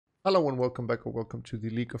Hello and welcome back, or welcome to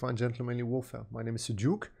the League of Ungentlemanly Warfare. My name is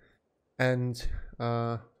SirDuuke, and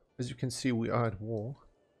as you can see, we are at war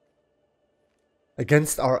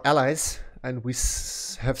against our allies, and we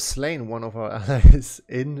have slain one of our allies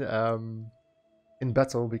in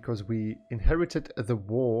battle because we inherited the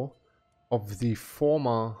war of the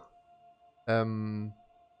former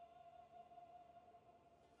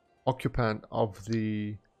occupant of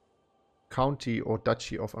the county or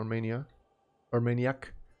duchy of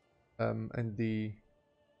Armeniac. And the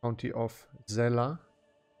county of Zela.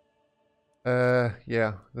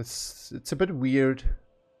 Yeah, it's a bit weird,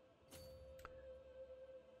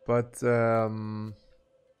 but so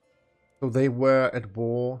they were at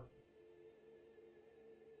war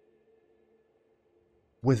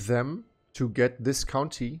with them to get this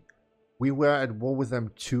county. We were at war with them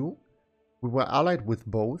too. We were allied with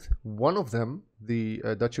both. One of them, the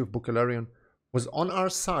Duchy of Buchalarion, was on our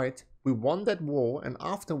side. We won that war, and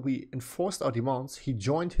after we enforced our demands, he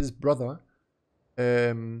joined his brother,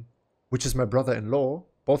 which is my brother-in-law,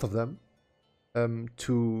 both of them,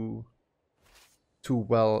 to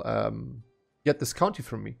get this county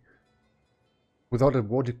from me. Without a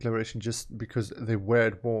war declaration, just because they were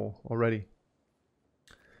at war already.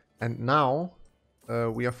 And now,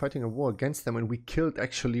 we are fighting a war against them, and we killed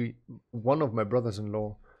actually one of my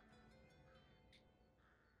brothers-in-law.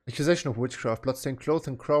 Accusation of witchcraft, bloodstained clothes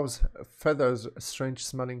and crow's feathers, strange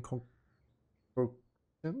smelling concoctions.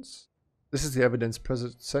 This is the evidence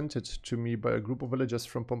presented to me by a group of villagers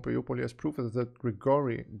from Pompeiopolis as proof that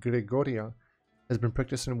Gregoria has been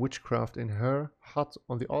practicing witchcraft in her hut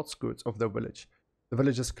on the outskirts of their village. The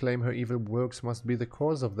villagers claim her evil works must be the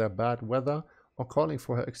cause of their bad weather or calling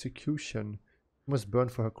for her execution. She must burn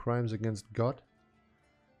for her crimes against God.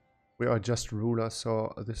 We are just rulers,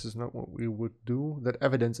 so this is not what we would do. That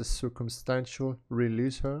evidence is circumstantial.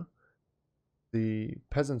 Release her. The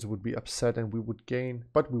peasants would be upset and we would gain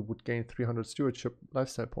 300 stewardship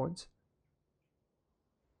lifestyle points.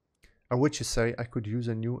 Our witches say I could use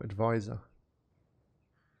a new advisor.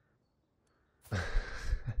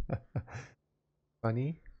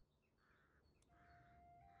 Funny.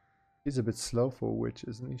 She's a bit slow for a witch,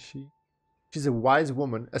 isn't she? She's a wise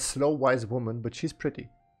woman, a slow wise woman, but she's pretty.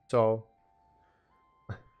 So,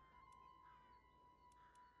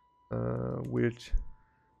 weird.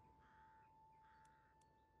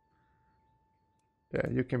 Yeah,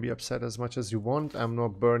 you can be upset as much as you want. I'm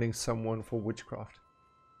not burning someone for witchcraft.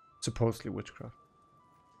 Supposedly witchcraft.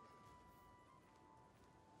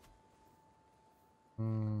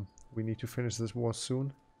 We need to finish this war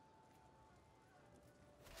soon.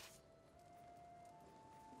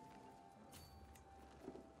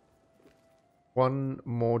 One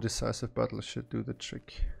more decisive battle should do the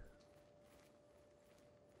trick.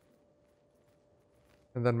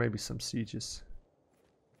 And then maybe some sieges.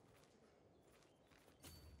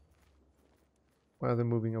 Why are they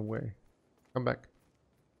moving away? Come back.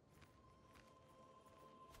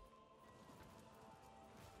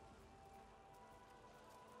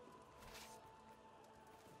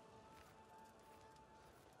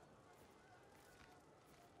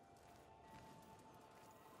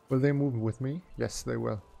 Will they move with me? Yes, they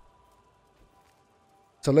will.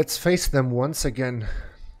 So let's face them once again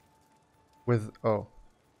with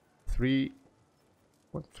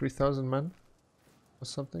 3,000 men or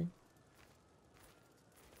something.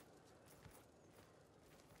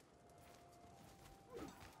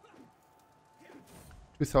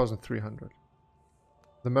 2,300.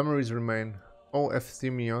 The memories remain. Oh,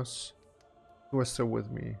 Ephthemios, who was still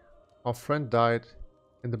with me. Our friend died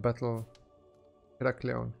in the battle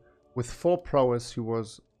Herakleon. With 4 prowess, he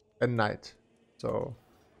was a knight. So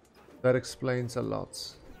that explains a lot.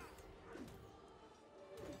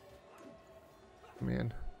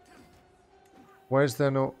 Man. Why is there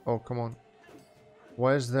no... Oh, come on.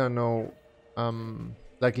 Why is there no,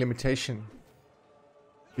 like, limitation?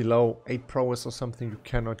 Below 8 prowess or something, you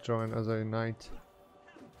cannot join as a knight.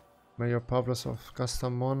 Mayor Pavlos of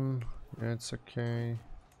Castamon. Yeah, it's okay.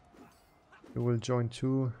 You will join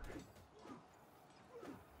too.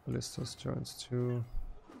 Listos joins too.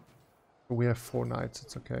 We have 4 knights,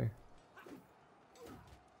 it's okay.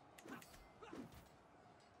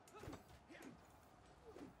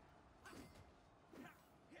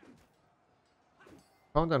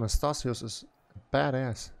 Count Anastasios is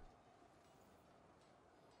badass.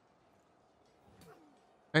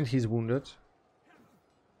 And he's wounded.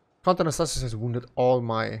 Count Anastasios has wounded all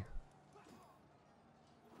my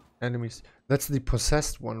enemies. That's the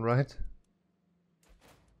possessed one, right?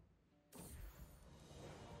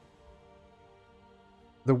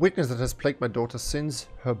 The weakness that has plagued my daughter since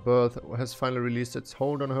her birth has finally released its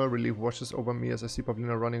hold on her. Relief washes over me as I see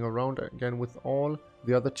Pavlina running around again with all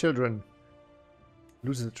the other children.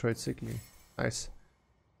 Loses the trait sickly. Nice.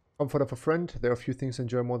 Comfort of a friend. There are few things I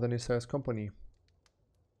enjoy more than Isaiah's company.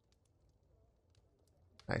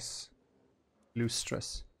 Nice. Lose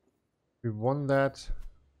stress. We won that.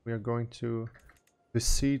 We are going to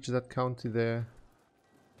besiege that county there.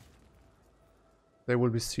 They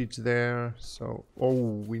will besiege there. So,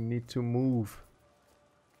 oh, we need to move.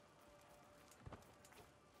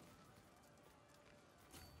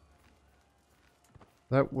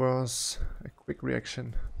 That was a quick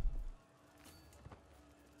reaction.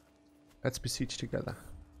 Let's besiege together.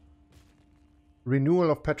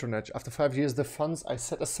 Renewal of patronage. After 5 years, the funds I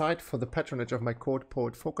set aside for the patronage of my court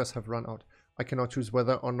poet Focus have run out. I cannot choose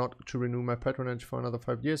whether or not to renew my patronage for another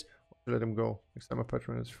 5 years or to let him go. Extend my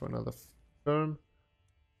patronage for another term.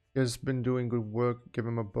 He has been doing good work. Give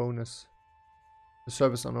him a bonus. The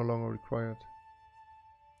services are no longer required.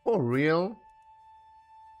 For real?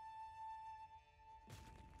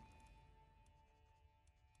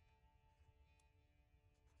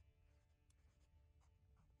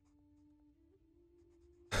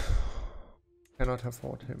 Cannot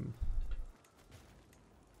afford him.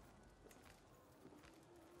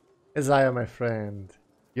 Isaiah, my friend,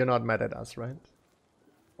 you're not mad at us, right?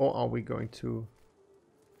 Or are we going to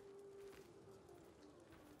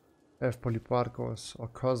have Polyparchos or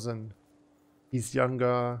cousin? He's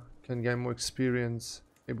younger, can gain more experience.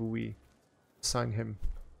 Maybe we assign him.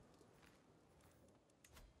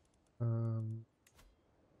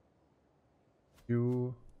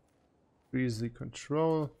 You freeze the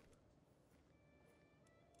control.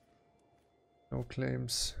 No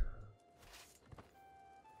claims.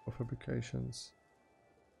 No fabrications.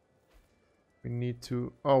 We need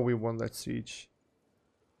to... Oh, we won that siege.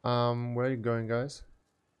 Where are you going, guys?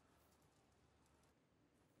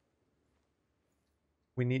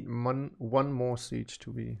 We need one more siege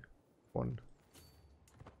to be won.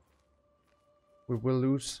 We will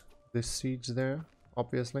lose this siege there,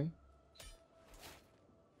 obviously.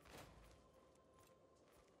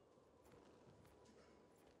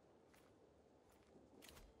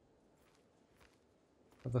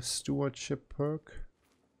 The stewardship perk.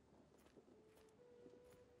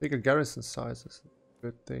 Bigger garrison size is a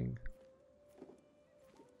good thing.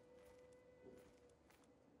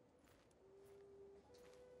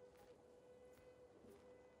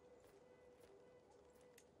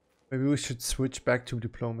 Maybe we should switch back to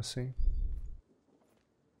diplomacy.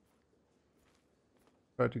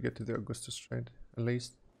 Try to get to the Augustus trade, at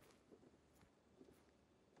least.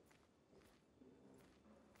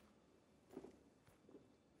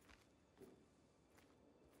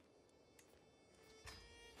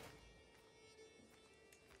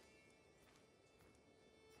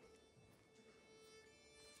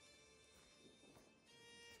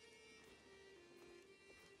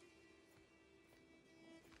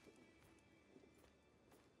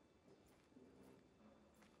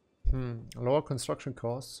 Lower construction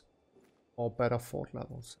costs or better fort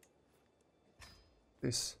levels.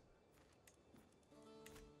 This.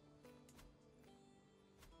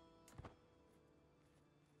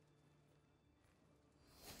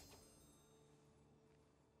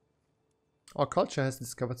 Our culture has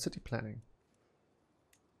discovered city planning.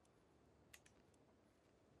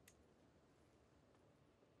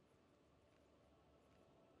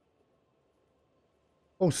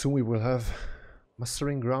 Oh, soon we will have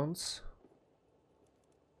mustering grounds.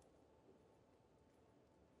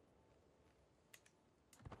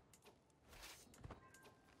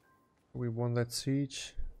 We won that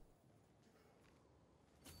siege.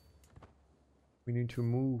 We need to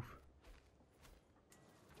move.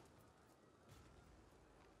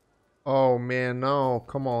 Oh man, no,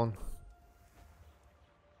 come on.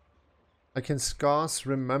 I can scarce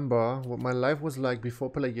remember what my life was like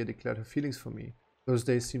before Pelagia declared her feelings for me. Those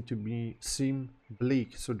days seem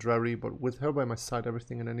bleak, so dreary, but with her by my side,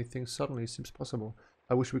 everything and anything suddenly seems possible.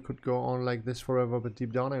 I wish we could go on like this forever, but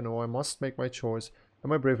deep down I know I must make my choice.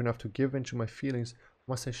 Am I brave enough to give in to my feelings?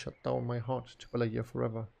 Or must I shut down my heart to Pelagia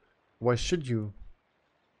forever? Why should you?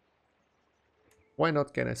 Why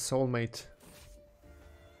not get a soulmate?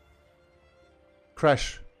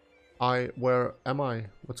 Crash. Where am I?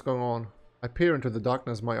 What's going on? I peer into the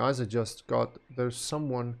darkness, my eyes adjust. God, there's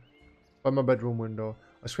someone by my bedroom window.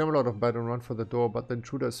 I scramble out of bed and run for the door, but the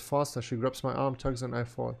intruder is faster. She grabs my arm, tugs, and I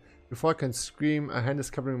fall. Before I can scream, a hand is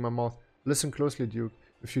covering my mouth. Listen closely, Duke.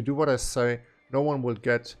 If you do what I say, no one will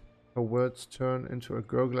get. Her words turn into a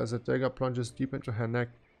gurgle as a dagger plunges deep into her neck.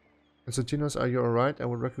 Konstantinos, are you alright? I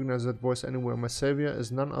would recognize that voice anywhere. My savior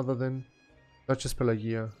is none other than Duchess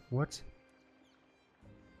Pelagia. What?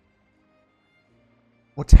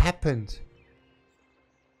 What happened?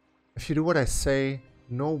 If you do what I say,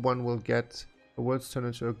 no one will get the words turn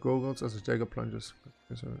into a goggles as a dagger plunges.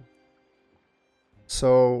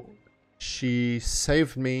 So she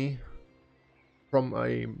saved me from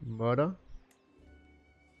a murder.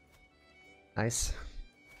 Nice.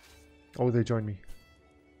 Oh, they join me.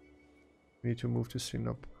 We need to move to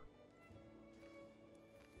Sinop.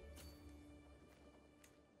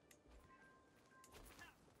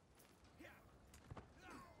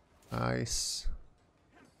 Nice.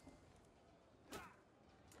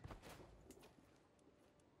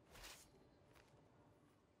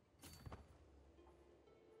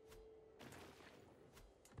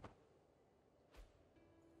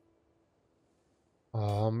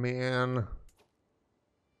 Oh man.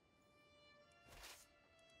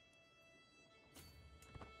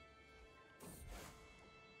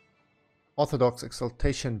 Orthodox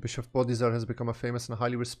exaltation. Bishop Bodizar has become a famous and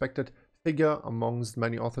highly respected figure amongst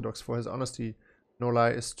many Orthodox for his honesty. No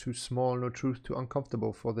lie is too small, no truth too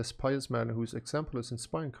uncomfortable for this pious man whose example is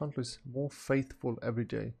inspiring countless more faithful every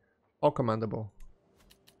day. All commendable.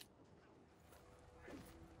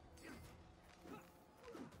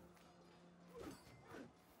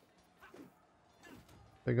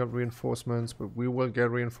 They got reinforcements, but we will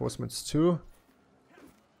get reinforcements too.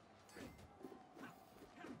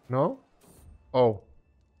 No? Oh.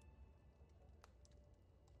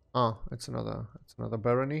 Ah, it's another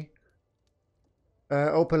barony.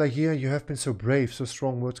 Oh, Pelagia, you have been so brave, so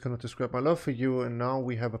strong words cannot describe my love for you, and now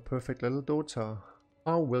we have a perfect little daughter.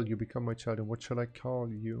 How will you become my child, and what shall I call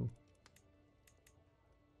you?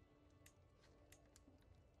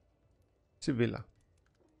 Sivilla.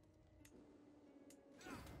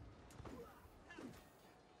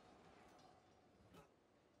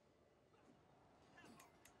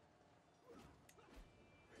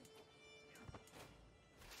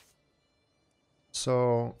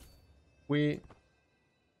 So we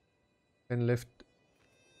can lift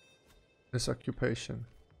this occupation.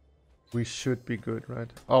 We should be good, right?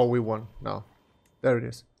 Oh, we won. Now, there it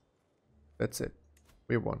is. That's it.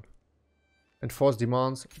 We won. Enforce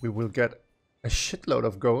demands. We will get a shitload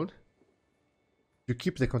of gold. You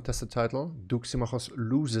keep the contested title. Duke Symmachus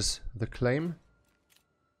loses the claim.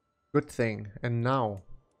 Good thing. And now,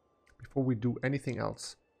 before we do anything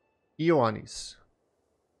else, Ioannis.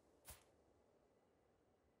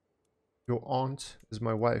 Your aunt is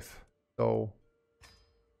my wife, so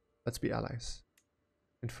let's be allies.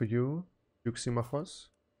 And for you, Duke Symmachus,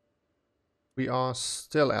 we are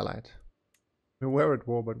still allied. We were at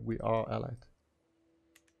war, but we are allied.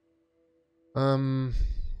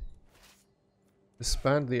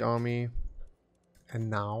 Disband the army, and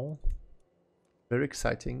now, very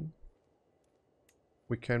exciting,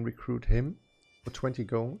 we can recruit him for 20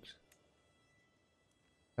 gold.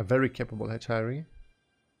 A very capable Hatari.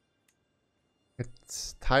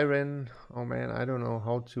 It's Tyran. Oh man, I don't know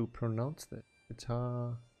how to pronounce that.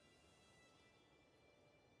 Guitar.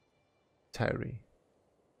 Tyran.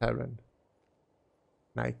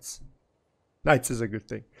 Knights. Knights is a good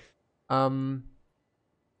thing.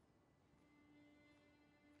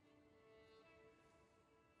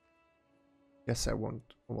 Yes, I want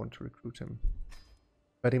to recruit him.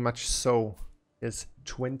 Very much so. His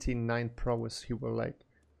 29 prowess, he will like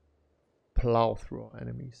plow through our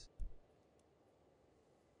enemies.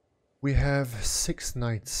 We have 6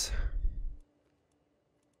 knights.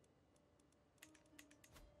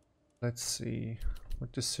 Let's see.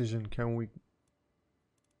 What decision can we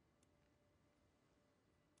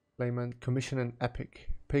claim? Commission an epic.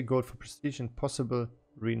 Pay gold for prestige and possible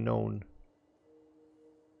renown.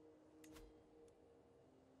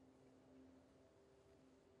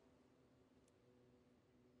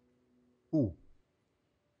 Ooh.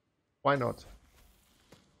 Why not?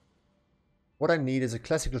 What I need is a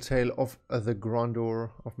classical tale of the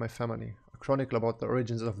grandeur of my family, a chronicle about the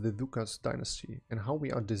origins of the Doukas dynasty and how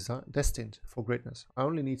we are destined for greatness. I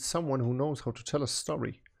only need someone who knows how to tell a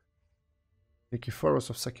story.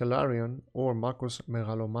 Nikephoros of Sacularion or Marcos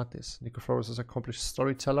Megalomatis. Nikephoros is an accomplished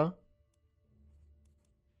storyteller.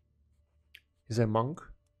 He's a monk.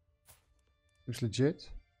 He's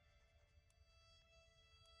legit.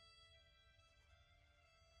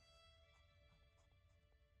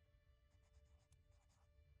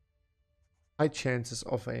 High chances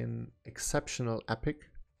of an exceptional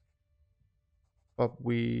epic, but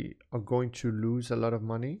we are going to lose a lot of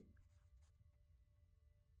money.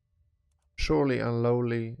 Surely a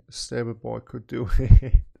lowly stable boy could do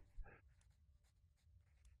it.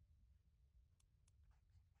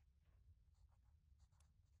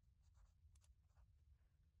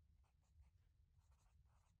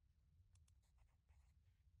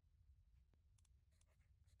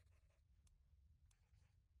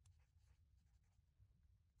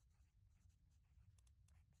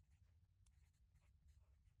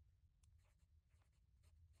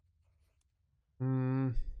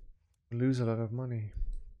 lose a lot of money.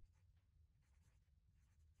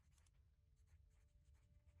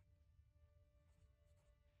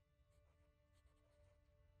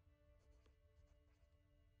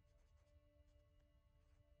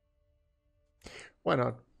 Why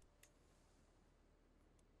not?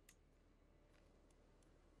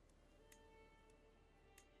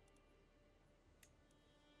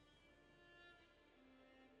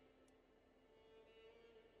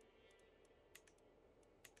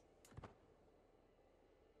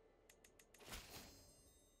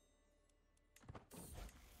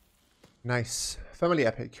 Nice. Family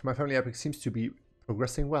epic. My family epic seems to be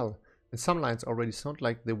progressing well, and some lines already sound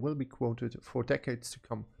like they will be quoted for decades to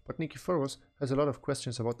come. But Nikiforos has a lot of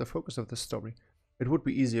questions about the focus of the story. It would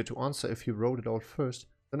be easier to answer if he wrote it all first,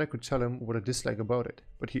 then I could tell him what I dislike about it,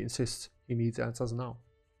 but he insists he needs answers now.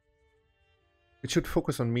 It should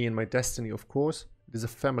focus on me and my destiny, of course. It is a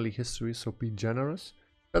family history, so be generous.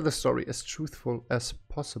 Tell the story as truthful as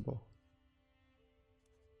possible.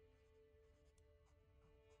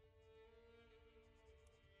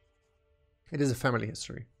 It is a family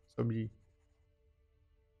history, so be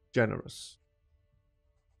generous.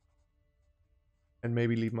 And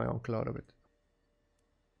maybe leave my uncle out of it.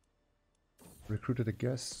 Recruited a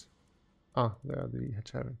guest. Ah, there the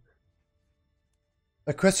Hatcharin.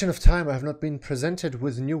 A question of time. I have not been presented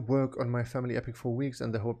with new work on my family epic for weeks,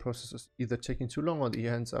 and the whole process is either taking too long or he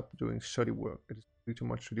ends up doing shoddy work. It is too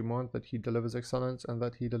much to demand that he delivers excellence and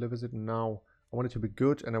that he delivers it now. I want it to be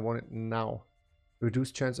good and I want it now.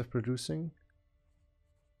 Reduced chance of producing.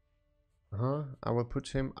 I will put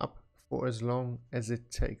him up for as long as it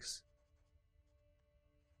takes.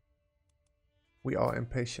 We are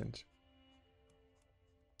impatient.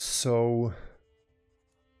 So,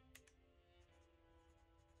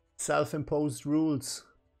 self-imposed rules.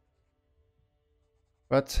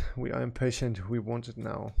 But we are impatient. We want it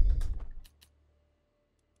now.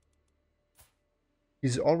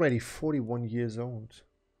 He's already 41 years old.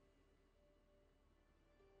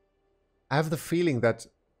 I have the feeling that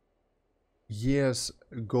years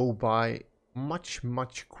go by much,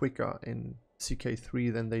 much quicker in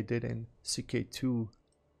CK3 than they did in CK2.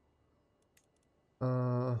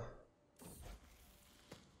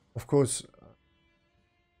 Of course,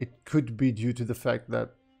 it could be due to the fact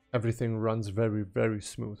that everything runs very, very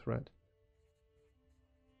smooth, right?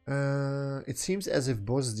 It seems as if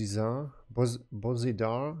Bozidar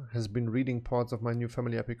has been reading parts of my new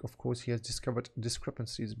family epic. Of course, he has discovered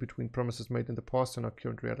discrepancies between promises made in the past and our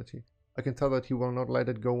current reality. I can tell that he will not let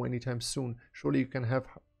it go anytime soon. Surely you can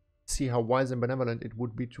see how wise and benevolent it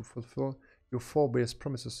would be to fulfill your forebears'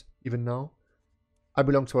 promises, even now. I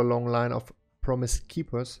belong to a long line of promise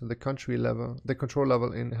keepers. The control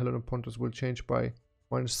level in Hellenic Pontus will change by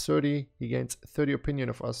 -30. He gains 30 opinion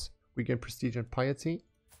of us. We gain prestige and piety.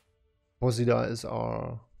 Bozidar is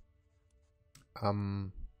our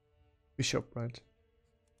bishop, right?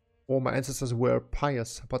 All my ancestors were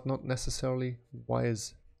pious, but not necessarily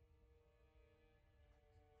wise.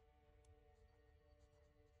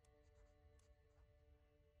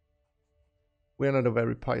 We are not a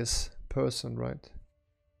very pious person, right?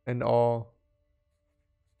 And our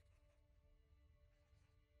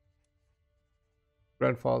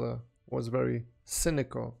grandfather was very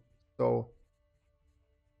cynical, so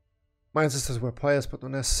my ancestors were pious but not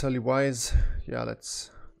necessarily wise. Yeah, let's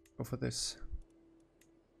go for this.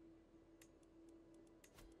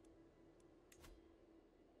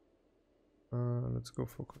 Let's go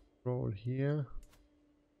for control here.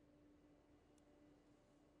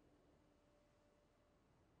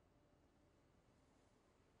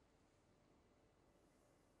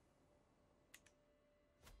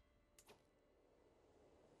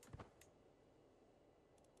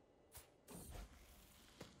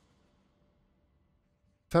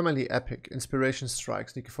 Family epic. Inspiration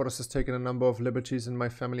strikes. Nikiforos has taken a number of liberties in my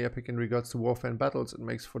family epic in regards to warfare and battles. It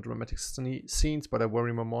makes for dramatic scenes, but I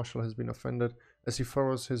worry my marshal has been offended as he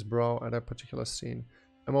furrows his brow at a particular scene.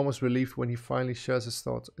 I'm almost relieved when he finally shares his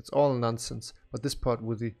thoughts. It's all nonsense, but this part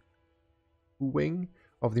with the wing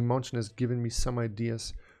of the mountain has given me some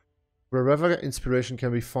ideas. Wherever inspiration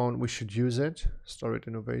can be found, we should use it. Storied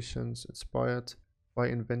innovations. Inspired by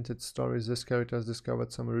invented stories, this character has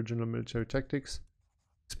discovered some original military tactics.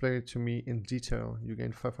 Explain it to me in detail. You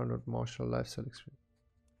gain 500 martial lifestyle experience.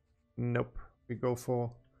 Nope. We go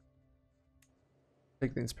for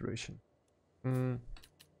take the inspiration.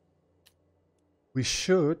 We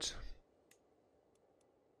should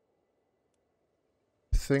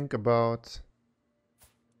think about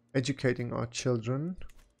educating our children.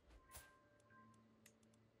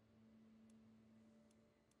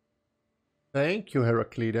 Thank you,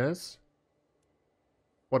 Heraclides.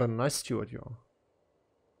 What a nice steward you are.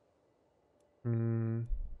 Hmm.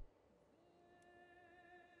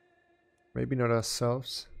 Maybe not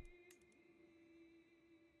ourselves.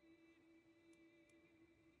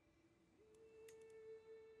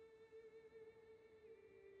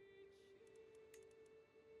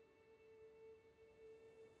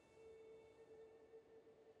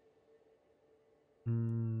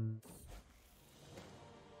 Hmm.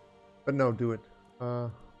 But no, do it.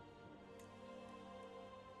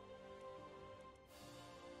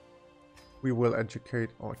 We will educate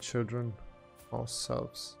our children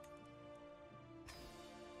ourselves.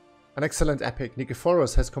 An excellent epic.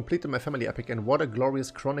 Nikephoros has completed my family epic, and what a glorious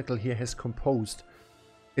chronicle he has composed.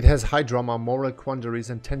 It has high drama, moral quandaries,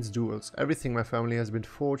 and tense duels. Everything my family has been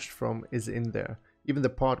forged from is in there. Even the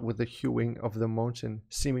part with the hewing of the mountain,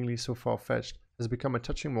 seemingly so far-fetched, has become a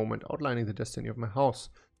touching moment outlining the destiny of my house.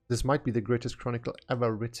 This might be the greatest chronicle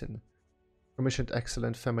ever written. Commissioned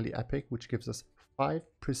excellent family epic, which gives us 5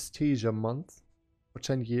 prestige a month for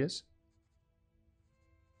 10 years.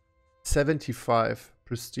 75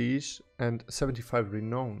 prestige and 75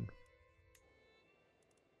 renown.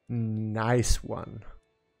 Nice one.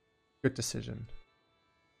 Good decision.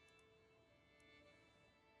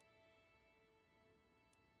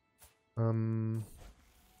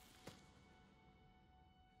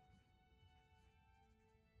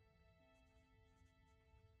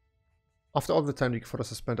 After all the time Nikephoros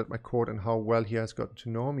has spent at my court and how well he has gotten to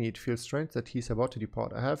know me, it feels strange that he's about to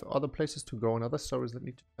depart. I have other places to go and other stories that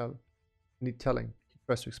need telling. He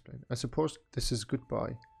tries to explain. I suppose this is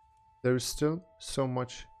goodbye. There is still so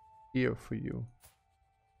much here for you.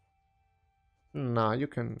 Nah, you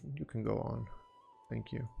can go on.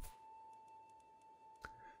 Thank you.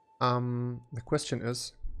 The question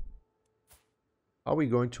is, are we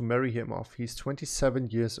going to marry him off? He's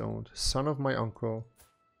 27 years old, son of my uncle.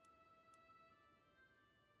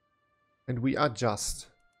 And we are just,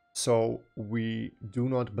 so we do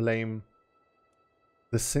not blame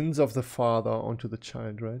the sins of the father onto the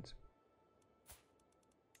child, right?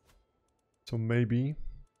 So maybe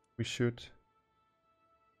we should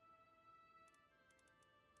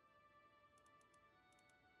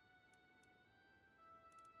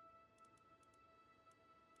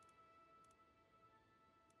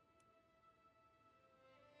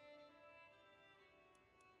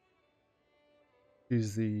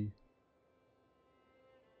use the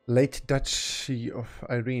late Duchy of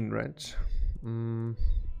Irene, right? No,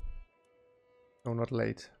 not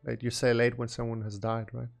late. Late. You say late when someone has died,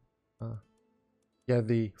 right? Yeah,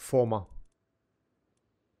 the former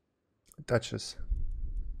Duchess.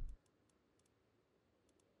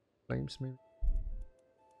 Flames, maybe?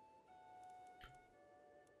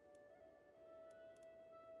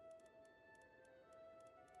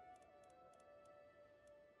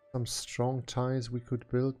 Some strong ties we could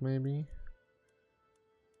build, maybe?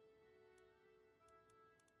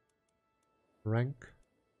 Rank?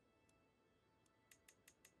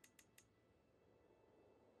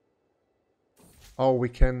 Oh, we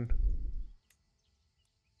can...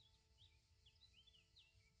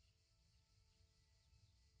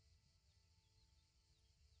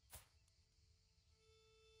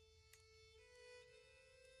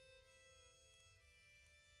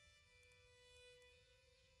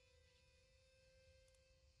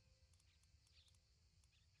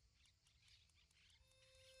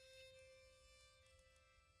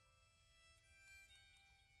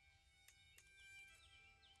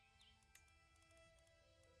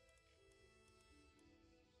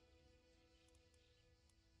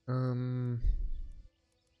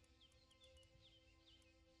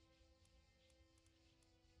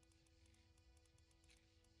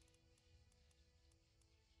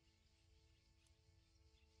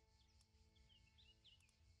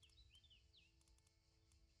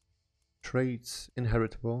 traits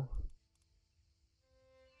inheritable.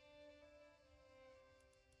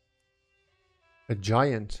 A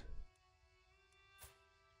giant.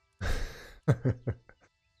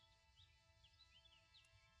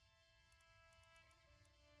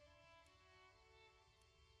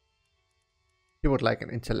 You would like an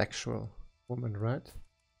intellectual woman, right?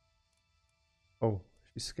 Oh,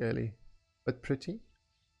 she's scaly, but pretty.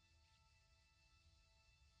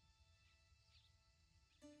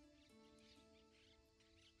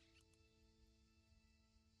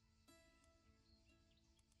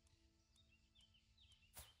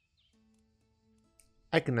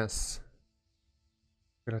 Agnes.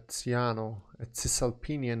 Graziano. A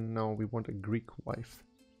Cisalpinian. No, we want a Greek wife.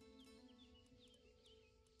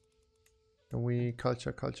 Can we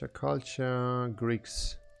culture,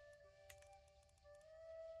 Greeks.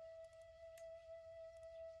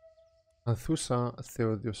 Anthusa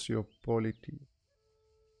Theodosiopoliti,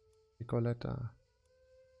 Nicoletta,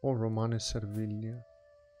 or Romane Servilia.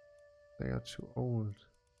 They are too old.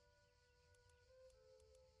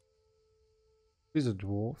 He's a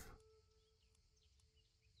dwarf.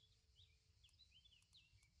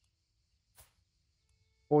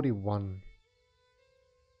 "41.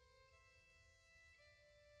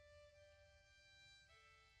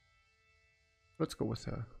 Let's go with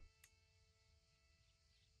her.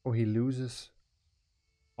 Oh, he loses.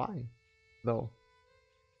 Why? Though.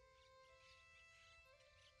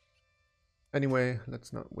 Anyway,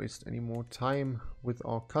 let's not waste any more time with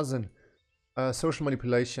our cousin. Social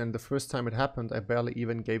manipulation. The first time it happened, I barely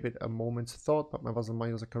even gave it a moment's thought, but my vassal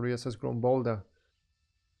Mario Zacharias has grown bolder.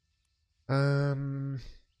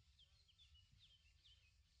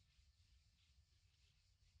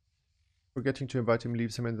 Forgetting to invite him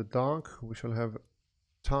leaves him in the dark. We shall have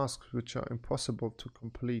tasks which are impossible to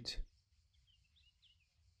complete.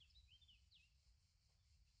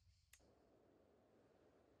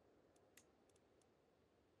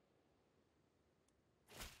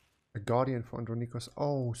 A guardian for Andronikos.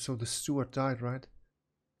 Oh, so the steward died, right?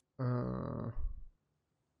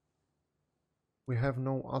 We have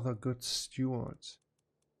no other good stewards.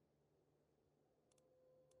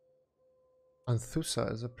 Anthusa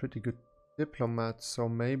is a pretty good diplomat, so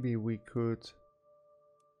maybe we could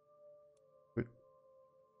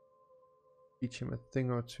teach him a thing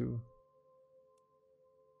or two.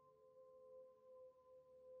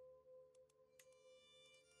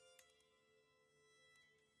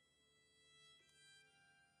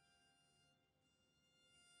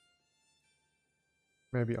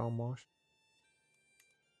 Maybe Almarsh.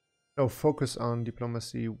 No, focus on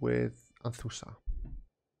diplomacy with Anthusa.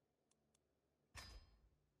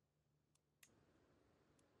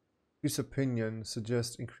 His opinion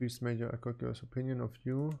suggests increased major Akokio's opinion of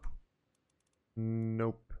you.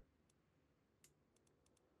 Nope.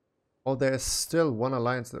 Oh, there is still one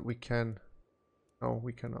alliance that we can. No,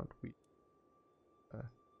 we cannot. We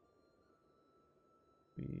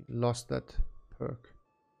lost that perk.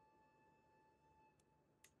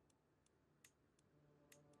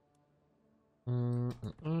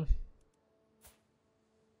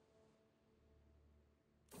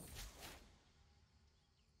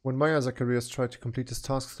 When Maya Zacharias tried to complete his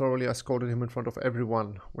task thoroughly, I scolded him in front of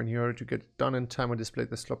everyone. When he hurried to get it done in time and displayed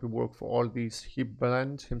the sloppy work for all these, he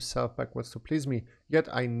bent himself backwards to please me. Yet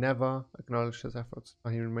I never acknowledged his efforts.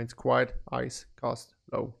 He remains quiet, eyes cast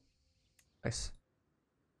low. Nice.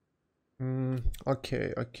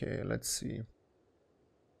 Okay, let's see.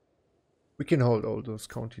 We can hold all those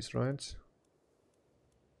counties, right?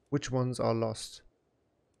 Which ones are lost?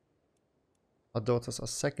 Our daughters are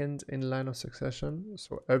second in line of succession,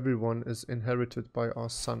 so everyone is inherited by our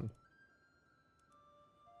son.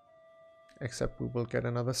 Except we will get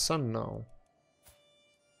another son now.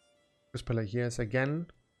 Because Pelagia is again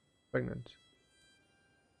pregnant.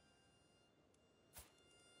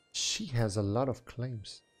 She has a lot of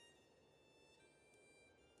claims.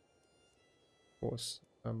 Of course.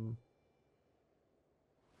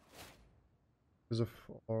 Because of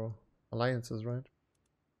our alliances, right?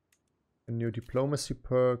 A new diplomacy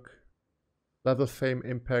perk. Level fame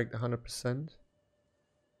impact 100%.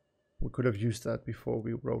 We could have used that before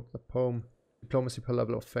we wrote the poem. Diplomacy per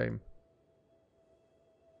level of fame.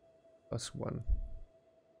 +1.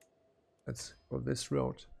 Let's go this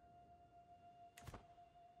road.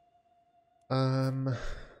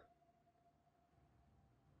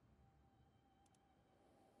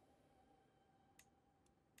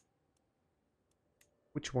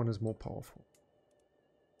 Which one is more powerful?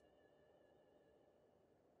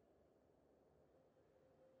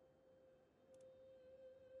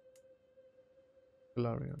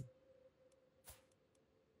 Galarian.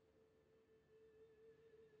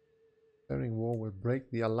 Declaring war will break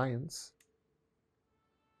the alliance.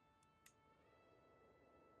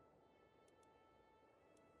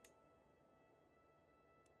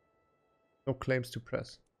 No claims to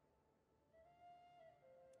press.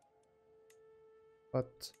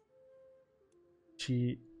 But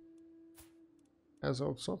she has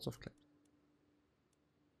all sorts of claims.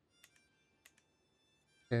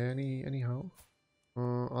 Anyhow,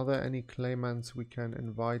 are there any claimants we can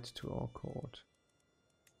invite to our court?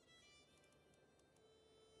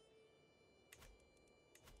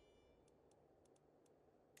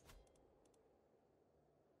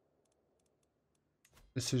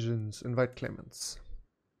 Decisions. Invite claimants.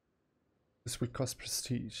 This will cost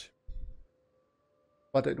prestige.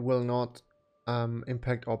 But it will not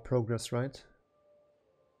impact our progress, right?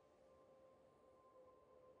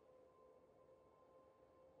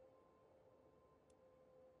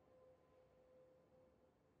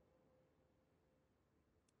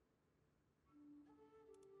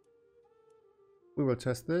 We will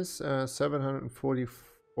test this.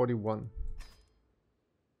 741.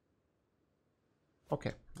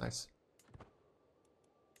 Okay, nice.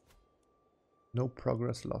 No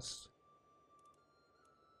progress lost.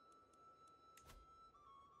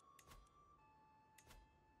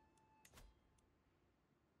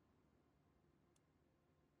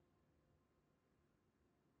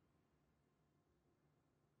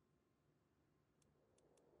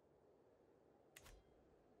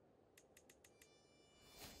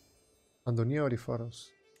 Antonia Oriforos,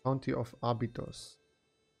 County of Abydos.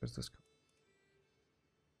 Where's this?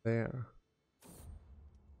 There.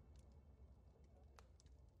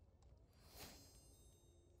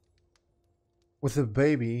 With the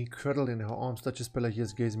baby cradled in her arms, Duchess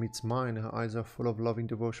Pelagia's gaze meets mine. Her eyes are full of loving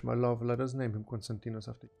devotion. My love, let us name him Konstantinos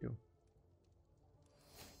after you.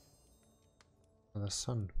 Another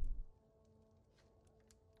son.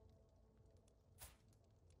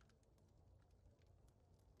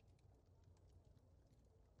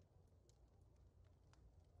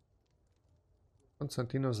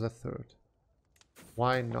 Konstantinos the Third.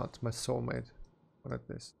 Why not, my soulmate? What at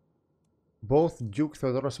this? Both Duke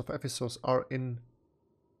Theodoros of Ephesus are in,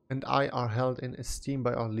 and I are held in esteem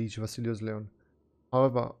by our liege Vasilios Leon.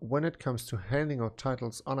 However, when it comes to handing out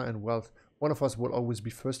titles, honor and wealth, one of us will always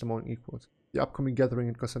be first among equals. The upcoming gathering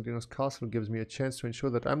in Konstantinos Castle gives me a chance to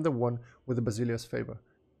ensure that I'm the one with the Basilia's favor.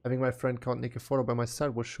 Having my friend Count Nicephoro by my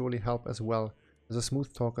side will surely help as well. As a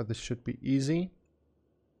smooth talker, this should be easy.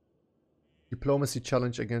 Diplomacy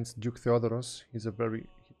challenge against Duke Theodoros. He's a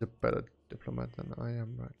better diplomat than I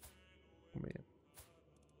am, right?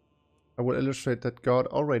 I will illustrate that God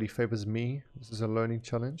already favors me. This is a learning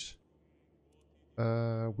challenge.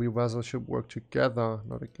 We vassals should work together,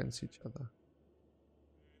 not against each other.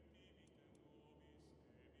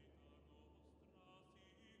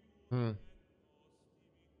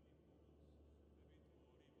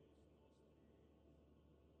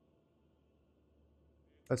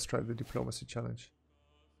 Let's try the diplomacy challenge.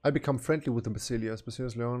 I become friendly with the Basilias.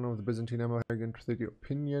 Basilios Leon of the Byzantine Empire again to the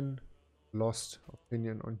lost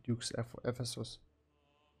opinion on Dukes of Ephesus.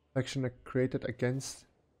 Faction created against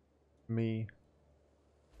me.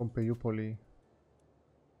 Pompeiopoli.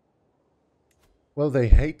 Well, they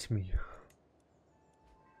hate me.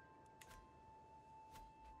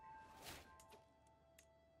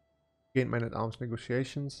 Gain man-at-arms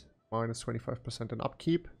negotiations. Minus 25% in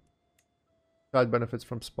upkeep. Child benefits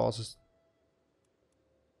from spouses.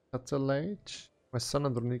 Tutelage. My son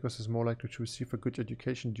Andronikos is more likely to receive a good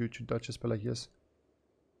education due to Duchess Pelagia's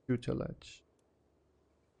tutelage.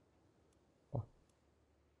 Oh.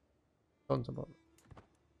 Sounds about it.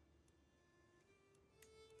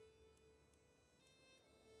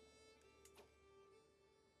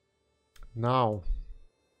 Now.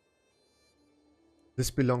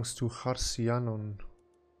 This belongs to Harsianon.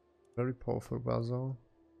 Very powerful vassal.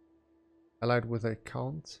 Allied with a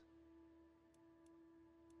count.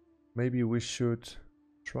 Maybe we should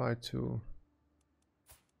try to...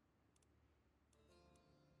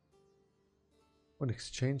 in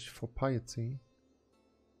exchange for piety.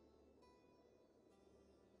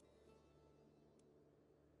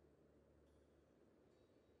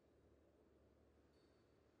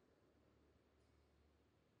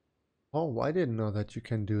 Oh, I didn't know that you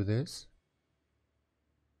can do this.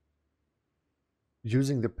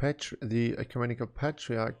 Using the ecumenical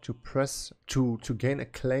patriarch to gain a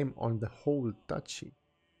claim on the whole duchy.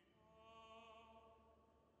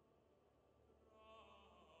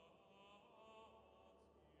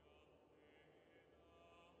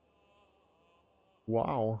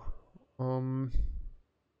 Wow.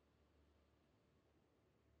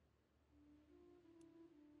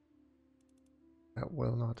 That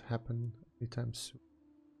will not happen anytime soon.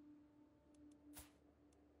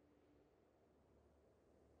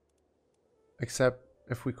 Except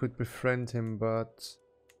if we could befriend him, but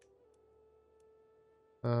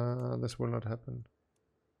this will not happen.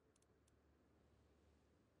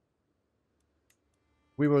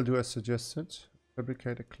 We will do as suggested.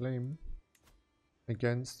 Fabricate a claim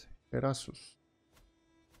against Erasmus.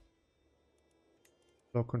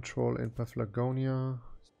 Law control in Paphlagonia.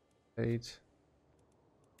 State.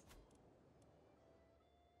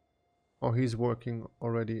 Oh, he's working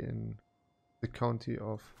already in the county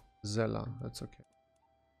of Zella. That's okay.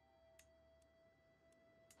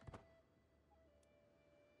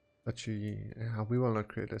 Duchy. Yeah, we will not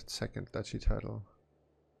create a second duchy title.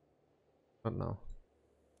 Not now.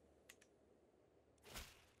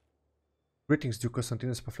 Greetings, Duke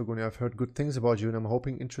Konstantinos Paphlagonia. I've heard good things about you and I'm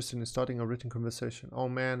interested in starting a written conversation. Oh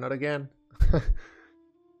man, not again.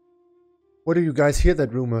 Where do you guys hear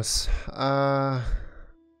that rumors?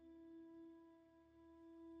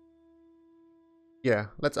 yeah,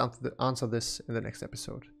 let's answer this in the next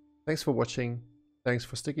episode. Thanks for watching, thanks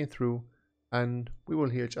for sticking through, and we will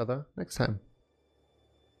hear each other next time.